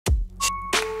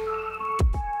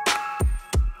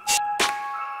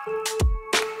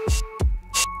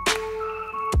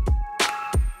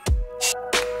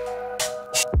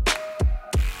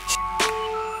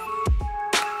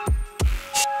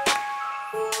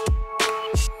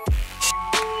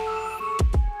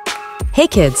Hey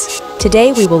kids,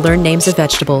 today we will learn names of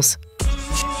vegetables.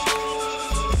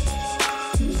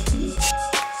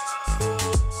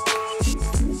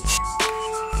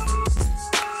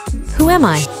 Who am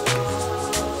I?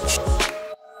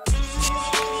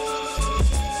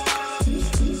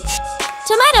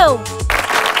 Tomato.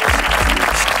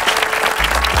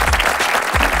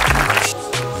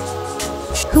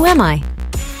 Who am I?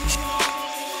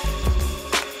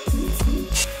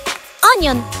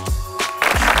 Onion.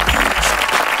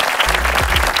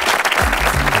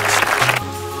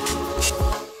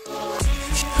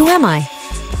 Who am I?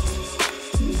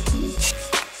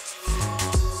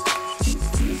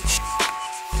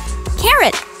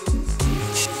 Carrot.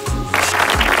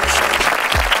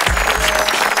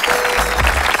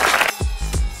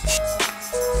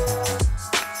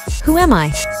 Who am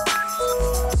I?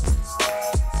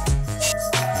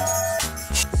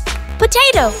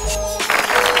 Potato.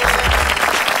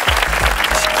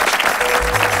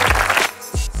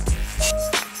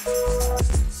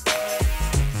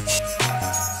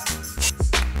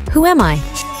 Who am I?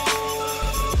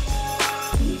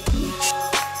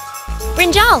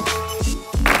 Brinjal.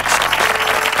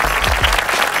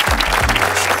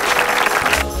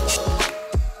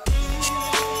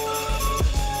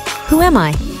 Who am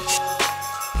I?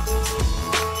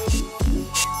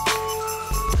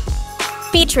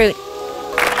 Beetroot.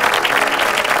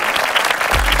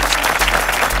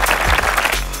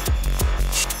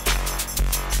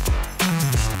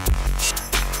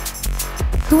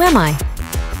 Who am I?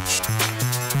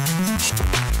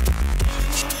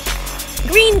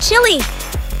 Green chili.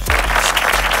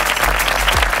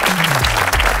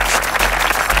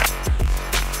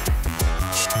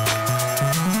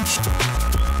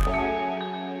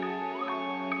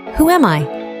 Who am I?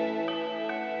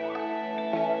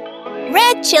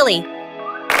 Red chili.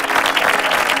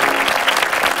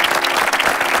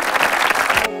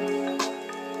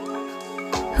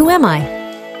 Who am I?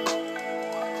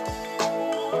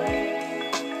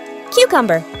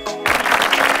 Cucumber.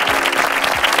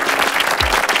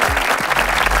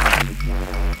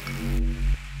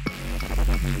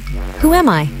 Who am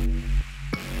I?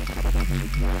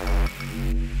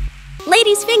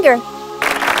 Lady's finger.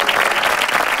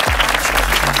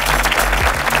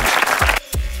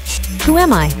 Who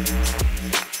am I?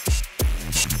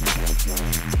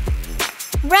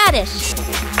 Radish.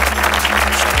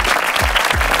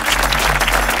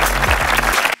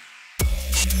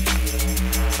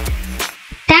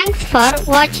 Thanks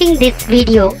for watching this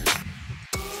video.